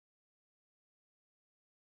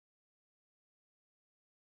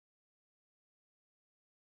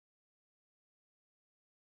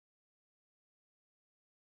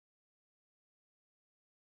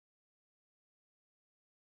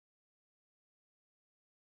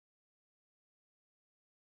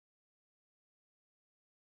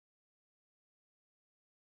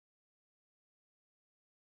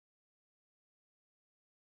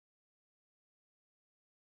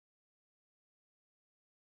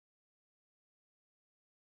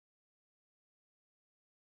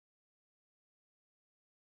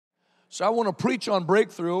So I want to preach on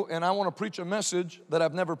breakthrough, and I want to preach a message that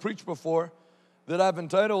I've never preached before that I've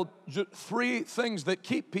entitled 3 Things That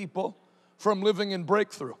Keep People from Living in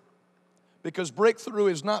Breakthrough. Because breakthrough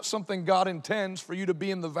is not something God intends for you to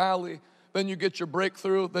be in the valley, then you get your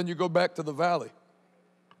breakthrough, then you go back to the valley.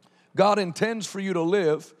 God intends for you to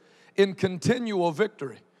live in continual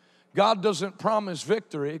victory. God doesn't promise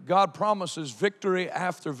victory. God promises victory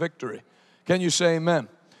after victory. Can you say amen?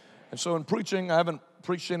 And so in preaching, I haven't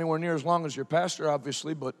preached anywhere near as long as your pastor,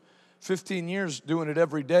 obviously, but 15 years doing it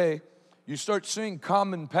every day, you start seeing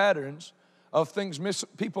common patterns of things,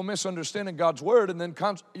 people misunderstanding God's word, and then,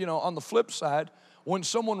 on the flip side, when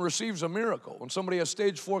someone receives a miracle, when somebody has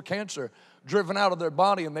stage 4 cancer driven out of their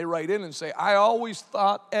body and they write in and say, I always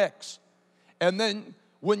thought X, and then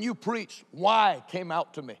when you preach, Y came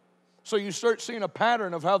out to me. So you start seeing a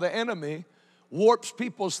pattern of how the enemy warps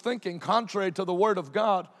people's thinking contrary to the word of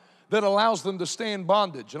God that allows them to stay in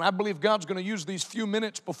bondage. And I believe God's going to use these few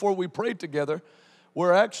minutes before we pray together,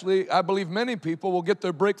 where actually I believe many people will get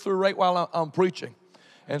their breakthrough right while I'm preaching.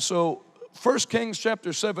 And so 1 Kings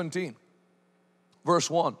chapter 17, verse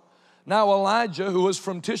 1. Now Elijah, who was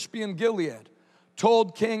from Tishbe in Gilead,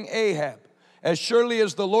 told King Ahab, as surely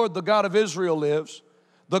as the Lord, the God of Israel lives,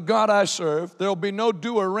 the God I serve, there will be no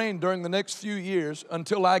dew or rain during the next few years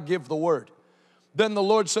until I give the word. Then the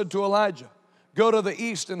Lord said to Elijah, go to the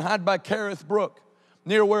east and hide by Kerith Brook,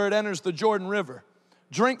 near where it enters the Jordan River.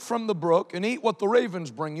 Drink from the brook and eat what the ravens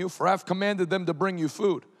bring you, for I've commanded them to bring you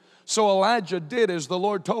food. So Elijah did as the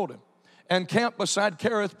Lord told him, and camped beside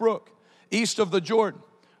Kerith Brook, east of the Jordan.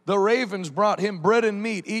 The ravens brought him bread and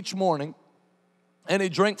meat each morning, and he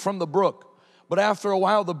drank from the brook. But after a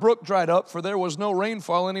while the brook dried up, for there was no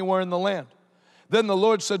rainfall anywhere in the land. Then the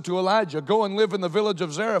Lord said to Elijah, go and live in the village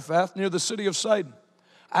of Zarephath near the city of Sidon.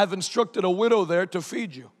 I've instructed a widow there to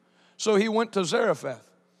feed you. So he went to Zarephath.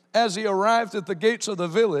 As he arrived at the gates of the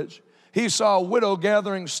village, he saw a widow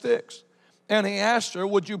gathering sticks. And he asked her,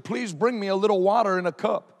 would you please bring me a little water in a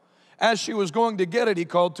cup? As she was going to get it, he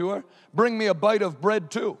called to her, bring me a bite of bread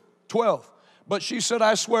too. 12. But she said,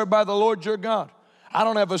 I swear by the Lord your God, I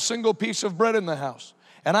don't have a single piece of bread in the house.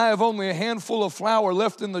 And I have only a handful of flour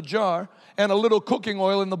left in the jar and a little cooking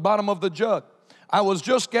oil in the bottom of the jug. I was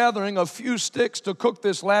just gathering a few sticks to cook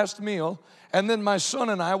this last meal, and then my son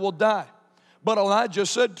and I will die. But Elijah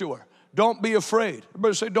said to her, don't be afraid.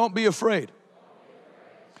 Everybody say, don't be afraid.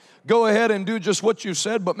 Go ahead and do just what you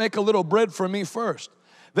said, but make a little bread for me first.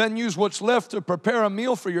 Then use what's left to prepare a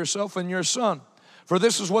meal for yourself and your son. For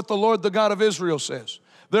this is what the Lord, the God of Israel, says.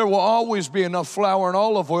 There will always be enough flour and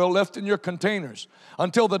olive oil left in your containers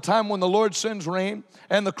until the time when the Lord sends rain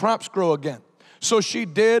and the crops grow again. So she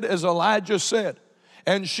did as Elijah said,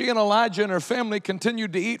 and she and Elijah and her family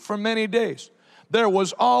continued to eat for many days. There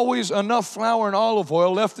was always enough flour and olive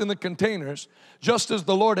oil left in the containers, just as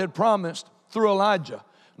the Lord had promised through Elijah.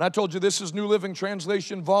 And I told you this is New Living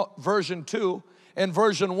Translation version 2, and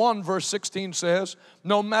version 1, verse 16 says,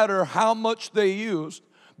 no matter how much they used,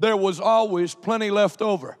 there was always plenty left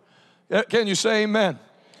over. Can you say amen?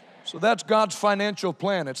 So that's God's financial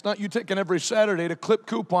plan. It's not you taking every Saturday to clip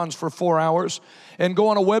coupons for 4 hours and go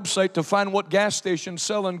on a website to find what gas station's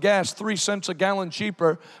selling gas 3 cents a gallon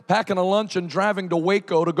cheaper, packing a lunch and driving to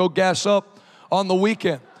Waco to go gas up on the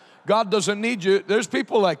weekend. God doesn't need you. There's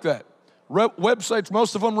people like that. Websites,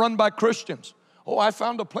 most of them run by Christians. Oh, I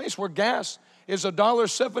found a place where gas is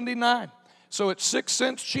 $1.79, so it's 6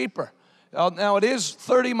 cents cheaper. Now it is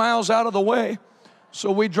 30 miles out of the way,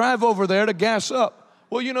 so we drive over there to gas up.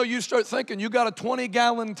 Well, you start thinking you got a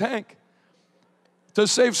 20-gallon tank to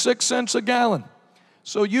save 6 cents a gallon.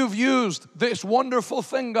 So you've used this wonderful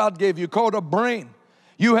thing God gave you called a brain.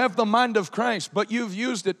 You have the mind of Christ, but you've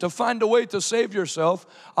used it to find a way to save yourself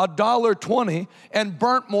 $1.20 and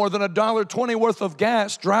burnt more than $1.20 worth of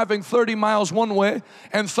gas driving 30 miles one way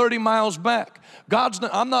and 30 miles back.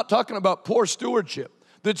 I'm not talking about poor stewardship.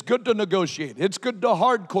 That's good to negotiate. It's good to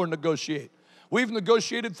hardcore negotiate. We've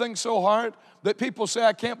negotiated things so hard that people say,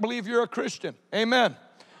 I can't believe you're a Christian. Amen.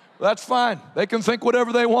 That's fine. They can think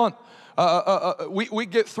whatever they want. We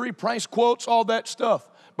get 3 price quotes, all that stuff.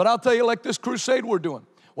 But I'll tell you, like this crusade we're doing.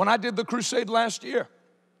 When I did the crusade last year,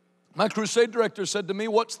 my crusade director said to me,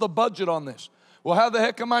 what's the budget on this? Well, how the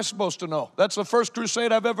heck am I supposed to know? That's the first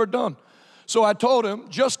crusade I've ever done. So I told him,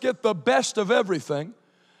 just get the best of everything.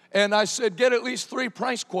 And I said, get at least 3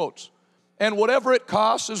 price quotes. And whatever it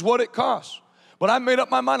costs is what it costs. But I made up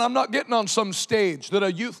my mind, I'm not getting on some stage that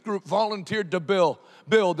a youth group volunteered to build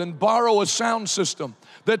build and borrow a sound system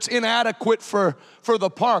that's inadequate for the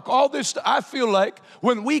park. All this, I feel like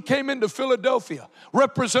when we came into Philadelphia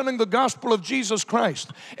representing the gospel of Jesus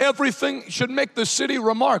Christ, everything should make the city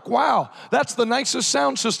remark, wow, that's the nicest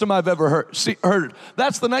sound system I've ever heard.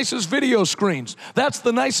 That's the nicest video screens. That's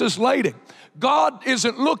the nicest lighting. God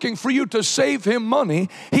isn't looking for you to save him money.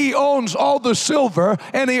 He owns all the silver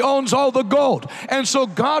and he owns all the gold. And so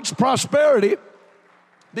God's prosperity,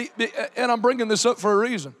 and I'm bringing this up for a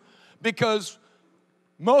reason, because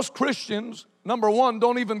most Christians, number one,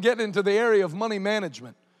 don't even get into the area of money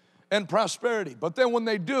management and prosperity. But then when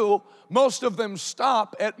they do, most of them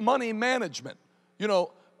stop at money management. You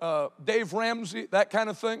know, Dave Ramsey, that kind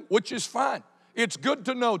of thing, which is fine. It's good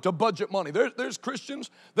to know to budget money. There's Christians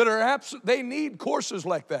that are they need courses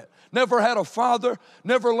like that. Never had a father,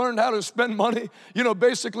 never learned how to spend money. You know,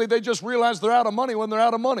 basically they just realize they're out of money when they're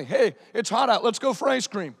out of money. Hey, it's hot out, let's go for ice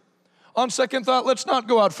cream. On second thought, let's not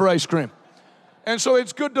go out for ice cream. And so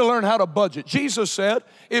it's good to learn how to budget. Jesus said,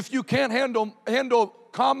 if you can't handle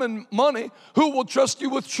common money, who will trust you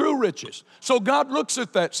with true riches? So God looks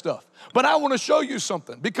at that stuff. But I want to show you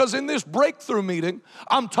something, because in this breakthrough meeting,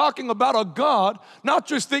 I'm talking about a God, not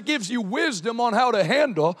just that gives you wisdom on how to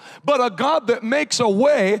handle, but a God that makes a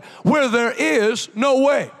way where there is no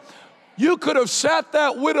way. You could have sat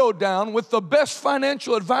that widow down with the best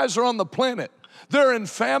financial advisor on the planet. They're in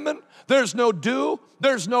famine, there's no dew,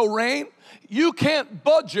 there's no rain. You can't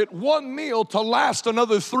budget one meal to last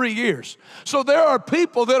another 3 years. So there are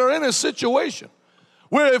people that are in a situation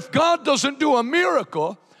where if God doesn't do a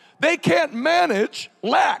miracle, they can't manage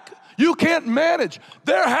lack. You can't manage.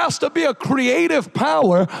 There has to be a creative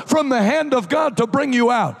power from the hand of God to bring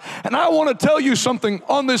you out. And I want to tell you something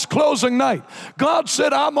on this closing night. God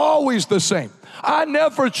said, I'm always the same. I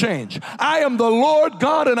never change. I am the Lord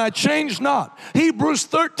God and I change not. Hebrews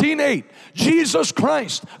 13:8. Jesus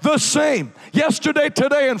Christ, the same, yesterday,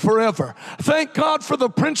 today, and forever. Thank God for the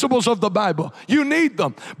principles of the Bible. You need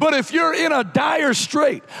them. But if you're in a dire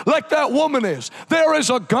strait, like that woman is, there is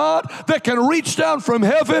a God that can reach down from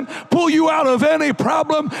heaven, pull you out of any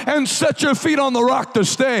problem, and set your feet on the rock to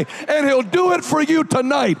stay. And he'll do it for you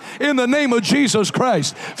tonight in the name of Jesus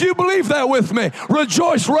Christ. If you believe that with me,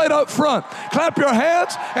 rejoice right up front. Clap your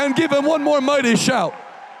hands and give him one more mighty shout.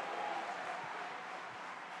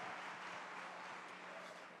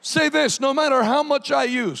 Say this, no matter how much I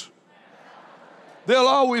use, there'll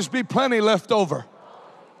always be plenty left over.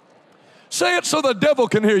 Say it so the devil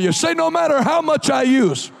can hear you. Say, no matter how much I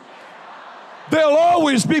use, there'll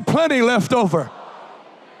always be plenty left over.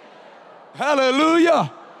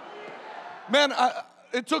 Hallelujah. Man,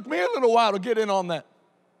 it took me a little while to get in on that.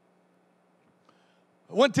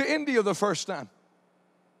 I went to India the first time,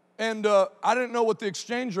 and I didn't know what the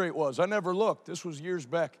exchange rate was. I never looked. This was years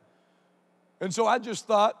back. And so I just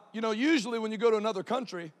thought, you know, usually when you go to another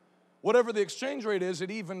country, whatever the exchange rate is,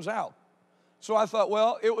 it evens out. So I thought,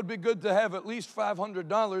 well, it would be good to have at least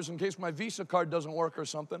 $500 in case my Visa card doesn't work or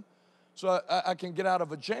something, so I can get out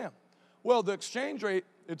of a jam. Well, the exchange rate,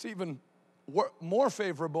 it's even more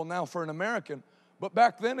favorable now for an American, but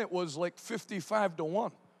back then it was like 55 to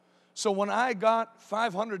 1. So when I got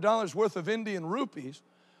 $500 worth of Indian rupees,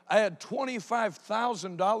 I had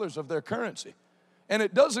 $25,000 of their currency. And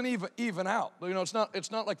it doesn't even out. You know, it's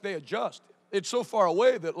not like they adjust. It's so far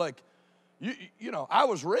away that, like, you know, I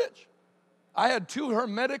was rich. I had 2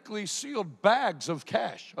 hermetically sealed bags of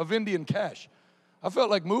cash, of Indian cash. I felt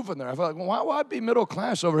like moving there. I felt like, well, why would I be middle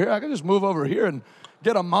class over here? I could just move over here and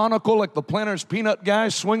get a monocle like the Planters Peanut guy,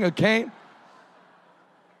 swing a cane.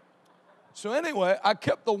 So anyway, I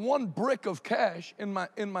kept the 1 brick of cash in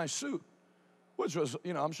my suit, which was,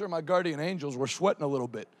 you know, I'm sure my guardian angels were sweating a little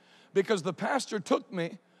bit, because the pastor took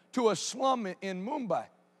me to a slum in Mumbai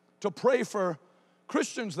to pray for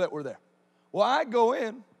Christians that were there. Well, I go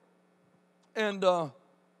in, and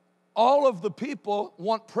all of the people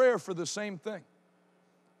want prayer for the same thing.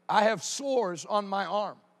 I have sores on my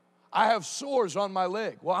arm. I have sores on my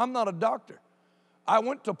leg. Well, I'm not a doctor. I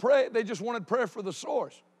went to pray. They just wanted prayer for the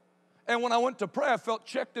sores. And when I went to pray, I felt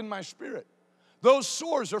checked in my spirit. Those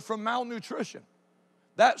sores are from malnutrition.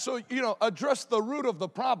 So, you know, address the root of the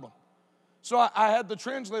problem. So I had the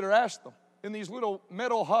translator ask them in these little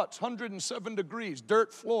metal huts, 107 degrees,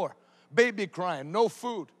 dirt floor, baby crying, no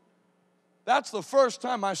food. That's the first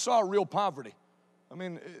time I saw real poverty. I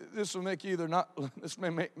mean, this will make you this may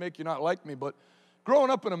make you not like me, but growing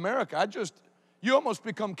up in America, you almost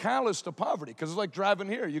become callous to poverty, because it's like driving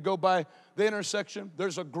here. You go by the intersection,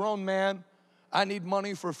 there's a grown man, I need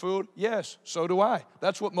money for food. Yes, so do I.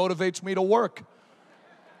 That's what motivates me to work.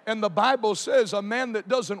 And the Bible says a man that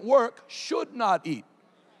doesn't work should not eat.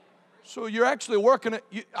 So you're actually working at,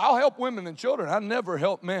 I'll help women and children. I never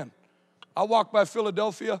help men. I walk by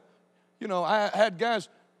Philadelphia. You know, I had guys,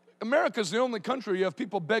 America's the only country you have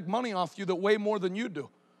people beg money off you that weigh more than you do.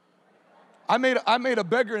 I made a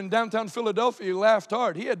beggar in downtown Philadelphia. He laughed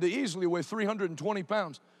hard. He had to easily weigh 320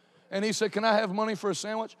 pounds. And he said, can I have money for a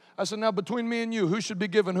sandwich? I said, now between me and you, who should be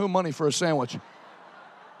giving who money for a sandwich?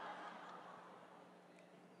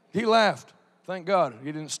 He laughed. Thank God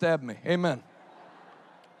he didn't stab me. Amen.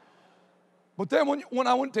 But then when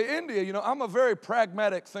I went to India, you know, I'm a very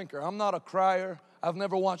pragmatic thinker. I'm not a crier. I've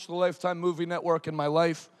never watched the Lifetime Movie Network in my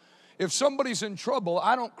life. If somebody's in trouble,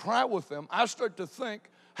 I don't cry with them. I start to think,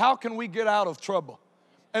 how can we get out of trouble?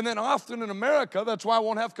 And then often in America, that's why I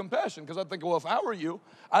won't have compassion, because I think, well, if I were you,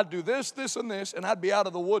 I'd do this, this, and this, and I'd be out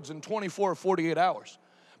of the woods in 24 or 48 hours.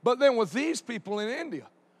 But then with these people in India,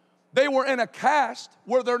 they were in a caste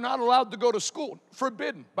where they're not allowed to go to school,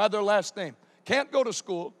 forbidden by their last name. Can't go to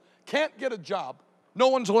school, can't get a job. No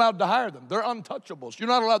one's allowed to hire them. They're untouchables. You're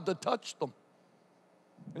not allowed to touch them.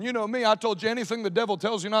 And you know me, I told you anything the devil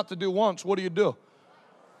tells you not to do once, what do?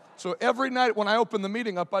 So every night when I open the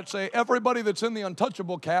meeting up, I'd say, everybody that's in the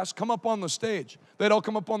untouchable caste, come up on the stage. They'd all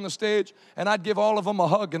come up on the stage, and I'd give all of them a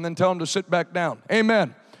hug and then tell them to sit back down.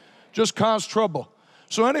 Amen. Just cause trouble.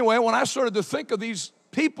 So anyway, when I started to think of these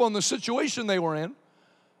people in the situation they were in,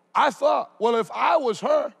 I thought, well, if I was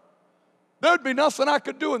her, there'd be nothing I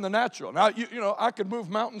could do in the natural. Now, you know, I could move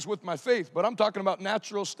mountains with my faith, but I'm talking about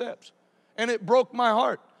natural steps. And it broke my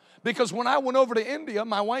heart, because when I went over to India,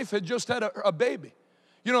 my wife had just had a baby.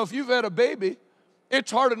 You know, if you've had a baby,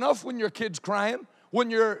 it's hard enough when your kid's crying,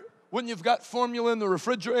 when you've got formula in the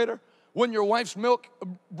refrigerator, when your wife's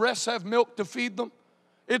breasts have milk to feed them.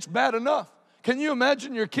 It's bad enough. Can you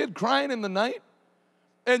imagine your kid crying in the night?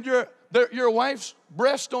 And your wife's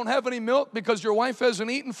breasts don't have any milk because your wife hasn't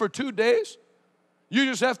eaten for 2 days? You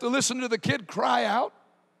just have to listen to the kid cry out?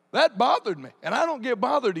 That bothered me, and I don't get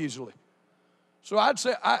bothered easily. So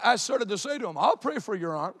I started to say to him, I'll pray for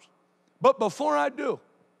your arms, but before I do,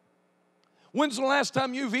 when's the last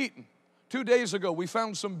time you've eaten? 2 days ago, we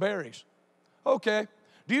found some berries. Okay,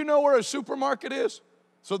 do you know where a supermarket is?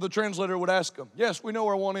 So the translator would ask him, yes, we know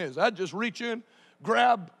where one is. I'd just reach in,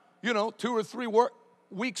 grab, 2 or 3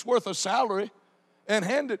 weeks worth of salary and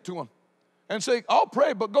hand it to him and say, I'll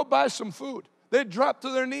pray, but go buy some food. They'd drop to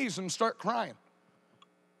their knees and start crying.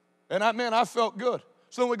 And I felt good.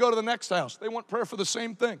 So then we go to the next house. They want prayer for the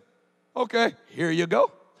same thing. Okay, here you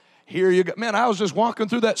go. Here you go. Man, I was just walking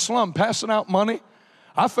through that slum, passing out money.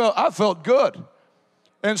 I felt good.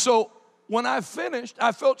 And so when I finished,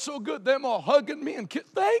 I felt so good. Them all hugging me and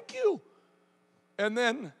thank you. And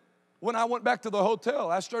then when I went back to the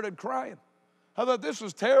hotel, I started crying. I thought, this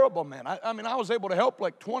was terrible, man. I mean, I was able to help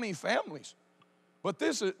like 20 families. But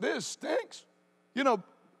this stinks. You know,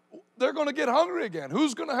 they're going to get hungry again.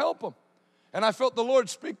 Who's going to help them? And I felt the Lord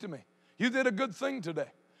speak to me. You did a good thing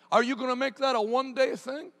today. Are you going to make that a one-day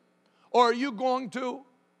thing? Or are you going to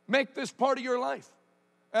make this part of your life?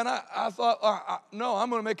 And I thought, no, I'm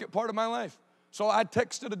going to make it part of my life. So I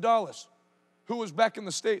texted Adalis, who was back in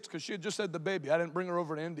the States, because she had just had the baby. I didn't bring her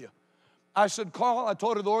over to India. I said, call. I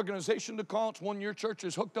told her the organization to call. It's one your church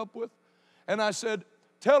is hooked up with. And I said,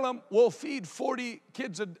 tell them we'll feed 40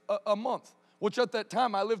 kids a month, which at that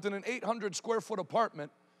time I lived in an 800-square-foot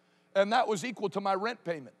apartment, and that was equal to my rent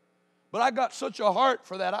payment. But I got such a heart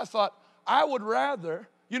for that. I thought, I would rather,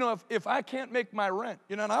 if I can't make my rent,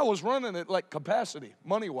 and I was running it like capacity,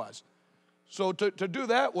 money-wise. So to do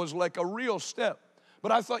that was like a real step.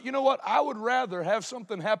 But I thought, you know what? I would rather have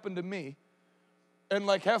something happen to me and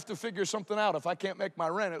like have to figure something out if I can't make my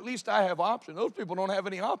rent. At least I have options. Those people don't have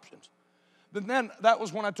any options. Then that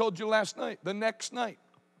was when I told you last night, the next night,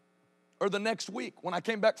 or the next week when I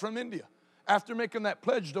came back from India, after making that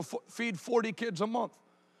pledge to feed 40 kids a month,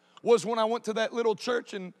 was when I went to that little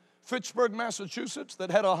church in Fitchburg, Massachusetts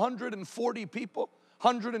that had 140 people,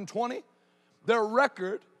 120. Their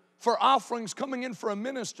record for offerings coming in for a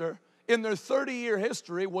minister in their 30-year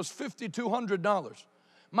history was $5,200.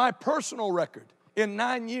 My personal record in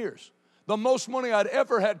 9 years, the most money I'd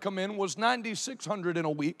ever had come in was $9,600 in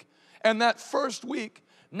a week. And that first week,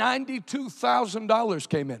 $92,000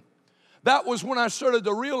 came in. That was when I started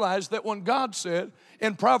to realize that when God said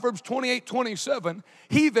in Proverbs 28:27,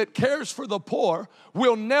 he that cares for the poor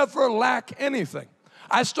will never lack anything.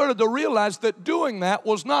 I started to realize that doing that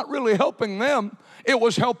was not really helping them, it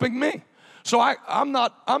was helping me. So I'm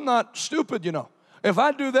not stupid, If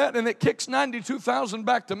I do that and it kicks $92,000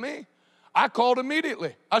 back to me, I called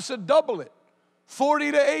immediately. I said, double it,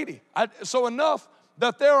 40 to 80. So enough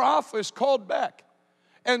that their office called back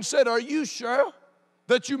and said, are you sure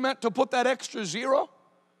that you meant to put that extra zero?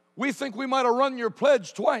 we think we might have run your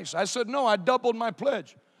pledge twice. I said, no, I doubled my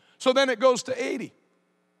pledge. So then it goes to 80.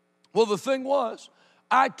 Well, the thing was,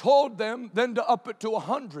 I told them then to up it to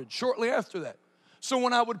 100 shortly after that. So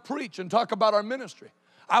when I would preach and talk about our ministry,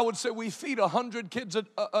 I would say we feed 100 kids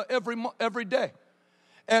every day.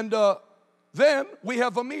 And then we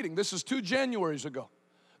have a meeting. This is 2 Januaries ago.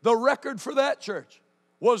 The record for that church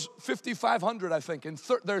was 5,500, I think, in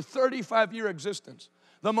their 35-year existence.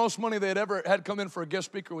 The most money they had ever had come in for a guest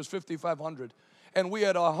speaker was 5,500. And we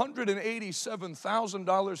had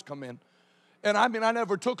 $187,000 come in. And I mean, I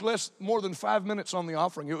never took more than 5 minutes on the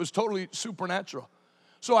offering. It was totally supernatural.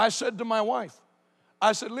 So I said to my wife,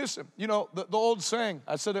 I said, listen, you know, the old saying,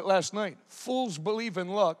 I said it last night, fools believe in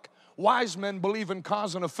luck, wise men believe in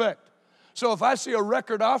cause and effect. So if I see a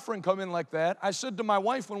record offering come in like that, I said to my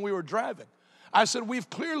wife when we were driving, I said, we've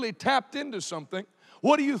clearly tapped into something.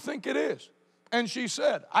 What do you think it is? And she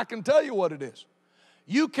said, I can tell you what it is.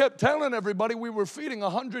 You kept telling everybody we were feeding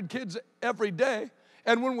 100 kids every day,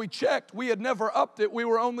 and when we checked, we had never upped it. We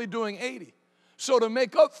were only doing 80. So to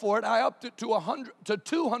make up for it, I upped it to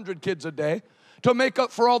 200 kids a day to make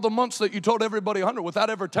up for all the months that you told everybody 100 without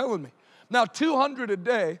ever telling me. Now, 200 a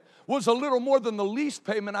day was a little more than the lease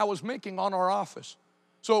payment I was making on our office.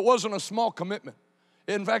 So it wasn't a small commitment.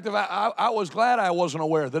 In fact, I was glad I wasn't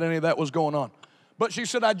aware that any of that was going on. But she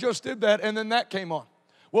said, I just did that, and then that came on.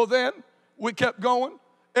 Well, then we kept going.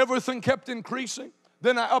 Everything kept increasing.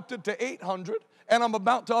 Then I upped it to 800, and I'm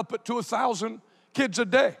about to up it to 1,000 kids a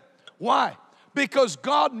day. Why? Because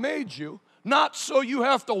God made you not so you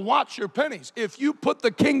have to watch your pennies. If you put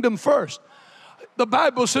the kingdom first, the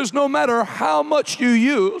Bible says no matter how much you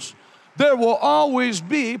use, there will always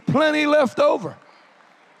be plenty left over.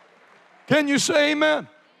 Can you say amen?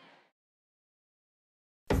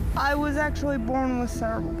 I was actually born with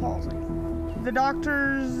cerebral palsy. The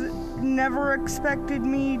doctors never expected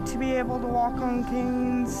me to be able to walk on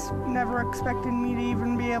canes, never expected me to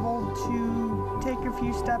even be able to take a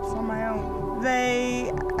few steps on my own.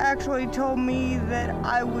 They actually told me that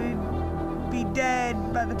I would be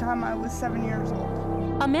dead by the time I was 7 years old.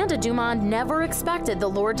 Amanda Dumond never expected the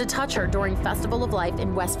Lord to touch her during Festival of Life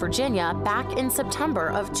in West Virginia back in September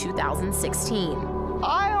of 2016.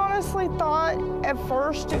 I honestly thought at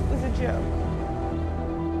first it was a joke,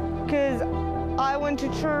 because I went to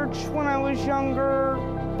church when I was younger,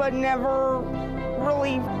 but never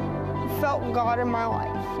really felt God in my life.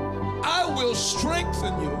 I will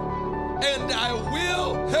strengthen you, and I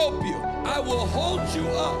will help you. I will hold you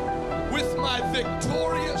up with my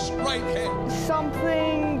victorious right hand.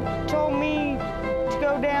 Something told me to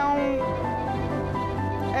go down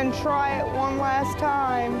and try it one last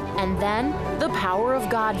time. And then the power of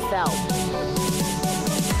God fell.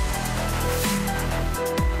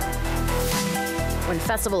 When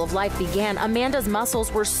Festival of Life began, Amanda's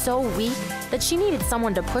muscles were so weak that she needed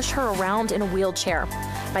someone to push her around in a wheelchair.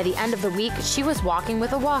 By the end of the week, she was walking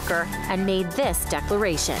with a walker and made this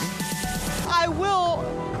declaration. I will,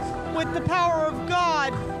 with the power of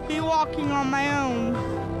God, be walking on my own.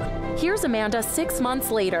 Here's Amanda 6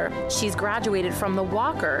 months later. She's graduated from the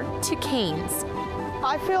walker to canes.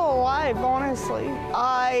 I feel alive, honestly.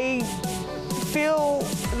 I feel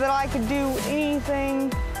that I could do anything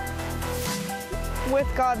with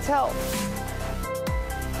God's help.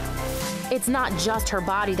 It's not just her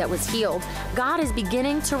body that was healed. God is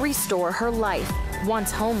beginning to restore her life.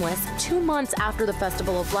 Once homeless, 2 months after the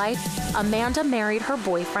Festival of Life, Amanda married her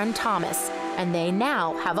boyfriend Thomas, and they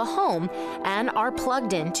now have a home and are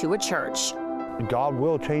plugged into a church. God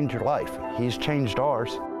will change your life. He's changed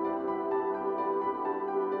ours.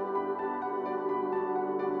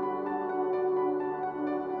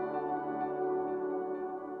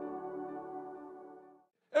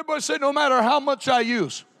 Everybody say, no matter how much I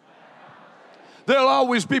use, there'll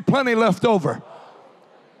always be plenty left over.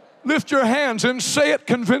 Lift your hands and say it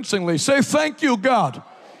convincingly. Say, thank you, God,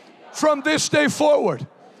 from this day forward.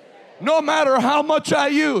 No matter how much I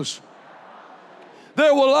use,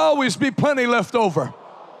 there will always be plenty left over.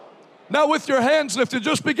 Now with your hands lifted,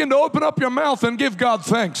 just begin to open up your mouth and give God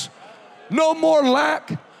thanks. No more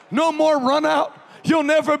lack, no more run out. You'll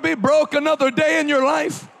never be broke another day in your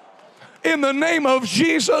life. In the name of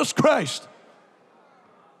Jesus Christ.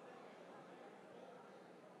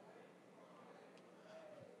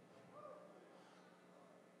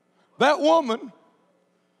 That woman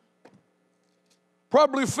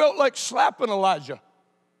probably felt like slapping Elijah.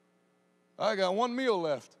 I got one meal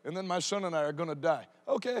left, and then my son and I are going to die.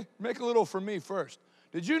 Okay, make a little for me first.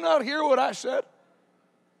 Did you not hear what I said?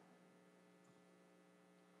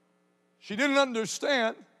 She didn't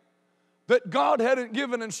understand that God hadn't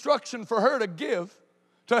given instruction for her to give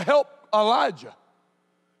to help Elijah.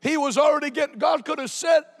 He was already getting, God could have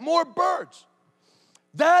sent more birds.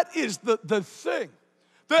 That is the thing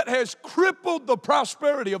that has crippled the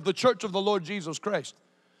prosperity of the church of the Lord Jesus Christ.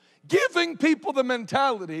 Giving people the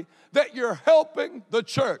mentality that you're helping the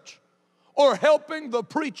church or helping the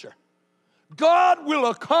preacher. God will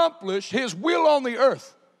accomplish His will on the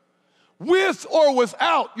earth with or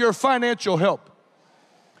without your financial help.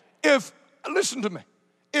 Listen to me,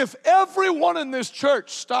 if everyone in this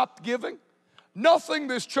church stopped giving, nothing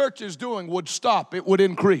this church is doing would stop, it would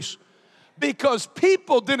increase. Because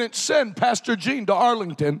people didn't send Pastor Gene to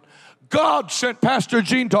Arlington, God sent Pastor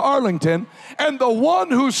Gene to Arlington, and the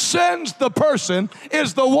one who sends the person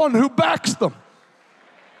is the one who backs them.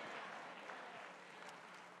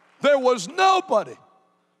 There was nobody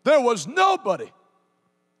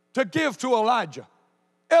to give to Elijah.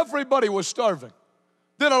 Everybody was starving.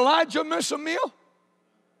 Did Elijah miss a meal?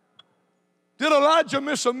 Did Elijah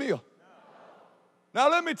miss a meal? Now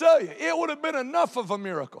let me tell you, it would have been enough of a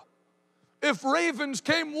miracle if ravens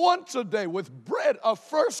came once a day with bread, a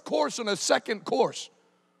first course and a second course.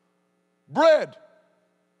 Bread.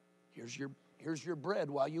 Here's your bread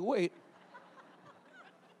while you wait.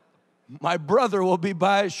 My brother will be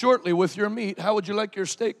by shortly with your meat. How would you like your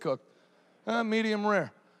steak cooked? Medium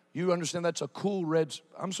rare. You understand that's a cool red.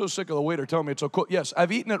 I'm so sick of the waiter telling me it's a cool. Yes,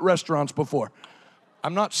 I've eaten at restaurants before.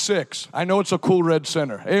 I'm not 6. I know it's a cool red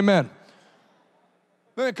center. Amen.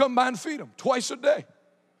 Then they come by and feed them twice a day.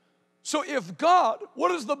 So if God, what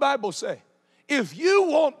does the Bible say? If you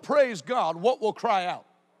won't praise God, what will cry out?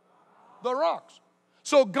 The rocks.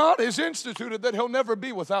 So God has instituted that He'll never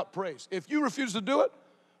be without praise. If you refuse to do it,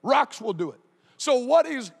 rocks will do it. So what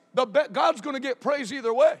is God's going to get praise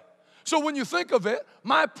either way. So when you think of it,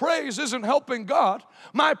 my praise isn't helping God.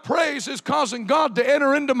 My praise is causing God to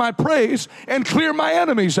enter into my praise and clear my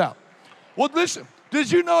enemies out. Well, listen,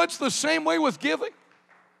 did you know it's the same way with giving?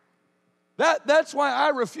 That's why I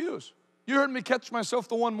refuse. You heard me catch myself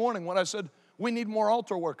the one morning when I said, we need more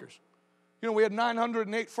altar workers. You know, we had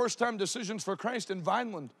 908 first-time decisions for Christ in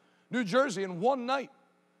Vineland, New Jersey in one night.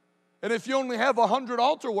 And if you only have 100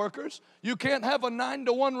 altar workers, you can't have a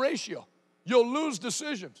 9-to-1 ratio. You'll lose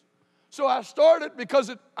decisions. So I started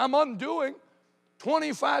because I'm undoing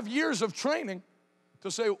 25 years of training to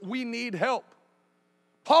say we need help.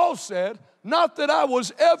 Paul said, not that I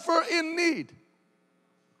was ever in need.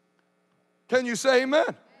 Can you say amen?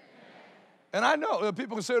 Amen. And I know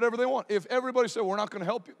people can say whatever they want. If everybody said, we're not going to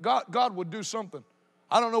help you, God would do something.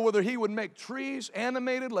 I don't know whether He would make trees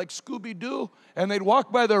animated like Scooby-Doo and they'd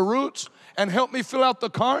walk by their roots and help me fill out the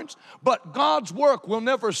cards. But God's work will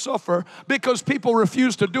never suffer because people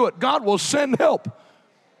refuse to do it. God will send help.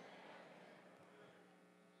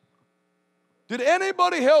 Did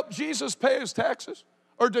anybody help Jesus pay His taxes?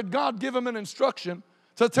 Or did God give Him an instruction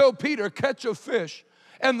to tell Peter, catch a fish,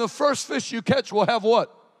 and the first fish you catch will have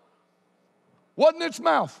what? What in its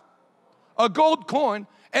mouth? A gold coin,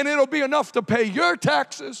 and it'll be enough to pay your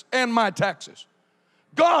taxes and my taxes.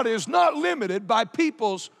 God is not limited by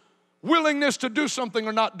people's willingness to do something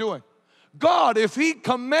or not doing. God, if He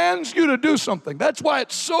commands you to do something, that's why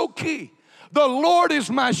it's so key. The Lord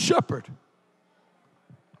is my shepherd.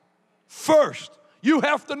 First, you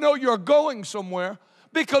have to know you're going somewhere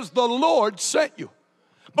because the Lord sent you.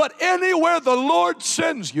 But anywhere the Lord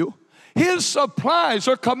sends you, His supplies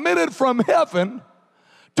are committed from heaven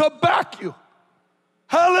to back you.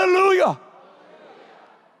 Hallelujah.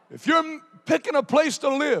 If you're picking a place to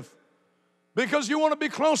live because you want to be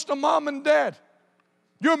close to mom and dad,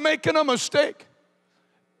 you're making a mistake.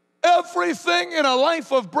 Everything in a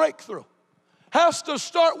life of breakthrough has to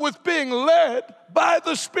start with being led by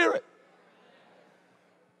the Spirit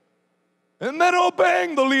and then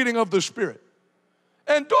obeying the leading of the Spirit.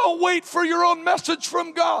 And don't wait for your own message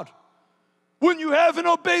from God when you haven't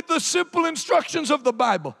obeyed the simple instructions of the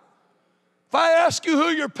Bible. If I ask you who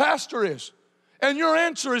your pastor is, and your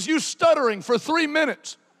answer is you stuttering for 3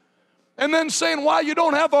 minutes, and then saying why you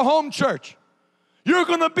don't have a home church, you're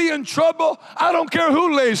going to be in trouble. I don't care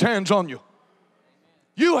who lays hands on you.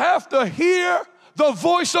 You have to hear the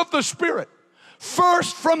voice of the Spirit,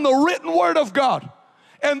 first from the written word of God,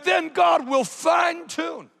 and then God will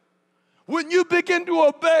fine-tune. When you begin to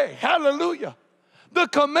obey, hallelujah, the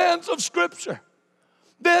commands of Scripture,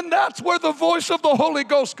 then that's where the voice of the Holy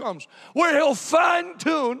Ghost comes, where He'll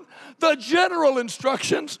fine-tune the general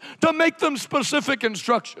instructions to make them specific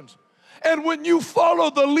instructions. And when you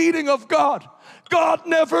follow the leading of God, God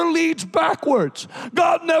never leads backwards.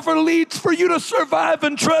 God never leads for you to survive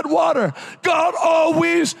and tread water. God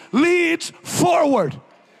always leads forward.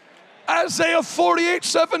 Isaiah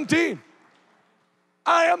 48:17.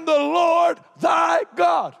 I am the Lord thy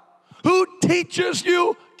God who teaches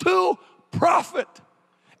you to profit,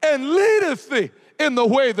 and leadeth thee in the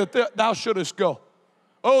way that thou shouldest go.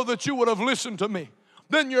 Oh, that you would have listened to me.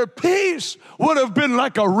 Then your peace would have been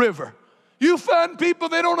like a river. You find people,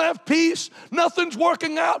 they don't have peace. Nothing's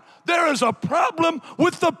working out. There is a problem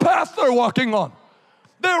with the path they're walking on.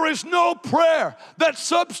 There is no prayer that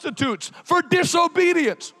substitutes for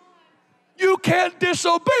disobedience. You can't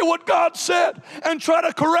disobey what God said and try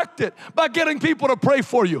to correct it by getting people to pray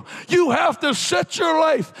for you. You have to set your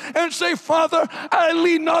life and say, Father, I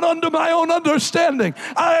lean not unto my own understanding.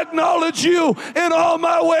 I acknowledge you in all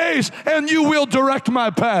my ways, and you will direct my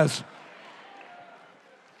paths.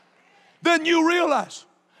 Then you realize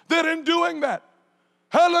that in doing that,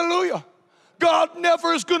 hallelujah, God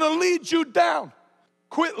never is going to lead you down.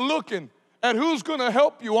 Quit looking at who's going to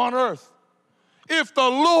help you on earth. If the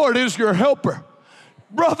Lord is your helper,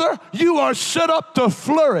 brother, you are set up to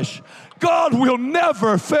flourish. God will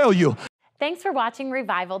never fail you. Thanks for watching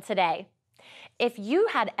Revival today. If you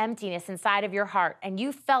had emptiness inside of your heart and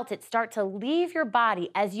you felt it start to leave your body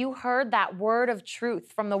as you heard that word of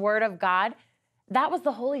truth from the Word of God, that was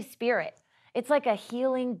the Holy Spirit. It's like a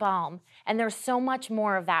healing balm, and there's so much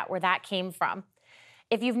more of that where that came from.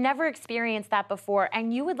 If you've never experienced that before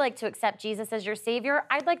and you would like to accept Jesus as your Savior,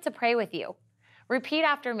 I'd like to pray with you. Repeat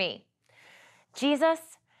after me. Jesus,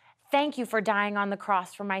 thank you for dying on the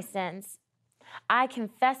cross for my sins. I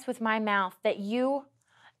confess with my mouth that you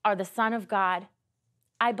are the Son of God.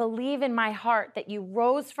 I believe in my heart that you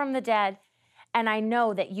rose from the dead, and I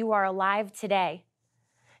know that you are alive today.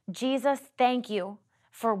 Jesus, thank you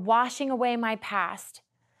for washing away my past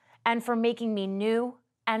and for making me new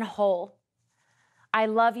and whole. I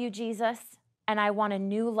love you, Jesus, and I want a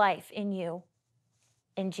new life in you.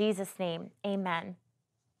 In Jesus' name, amen.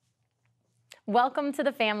 Welcome to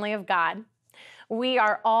the family of God. We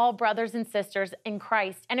are all brothers and sisters in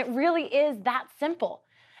Christ, and it really is that simple.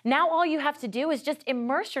 Now all you have to do is just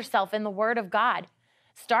immerse yourself in the Word of God.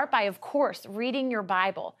 Start by, of course, reading your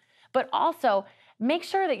Bible, but also make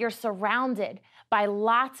sure that you're surrounded by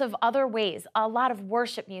lots of other ways, a lot of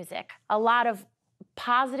worship music, a lot of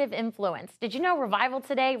positive influence. Did you know Revival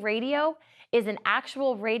Today Radio is an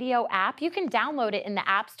actual radio app? You can download it in the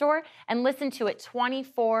App Store and listen to it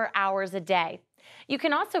 24 hours a day. You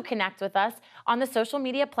can also connect with us on the social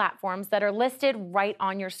media platforms that are listed right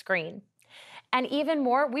on your screen. And even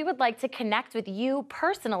more, we would like to connect with you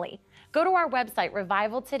personally. Go to our website,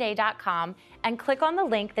 revivaltoday.com, and click on the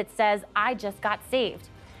link that says, I just got saved.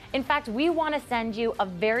 In fact, we want to send you a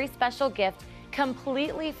very special gift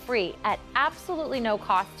completely free at absolutely no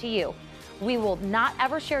cost to you. We will not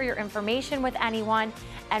ever share your information with anyone,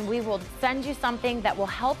 and we will send you something that will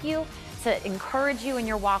help you to encourage you in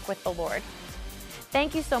your walk with the Lord.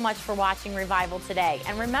 Thank you so much for watching Revival Today,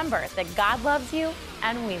 and remember that God loves you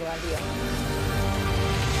and we love you.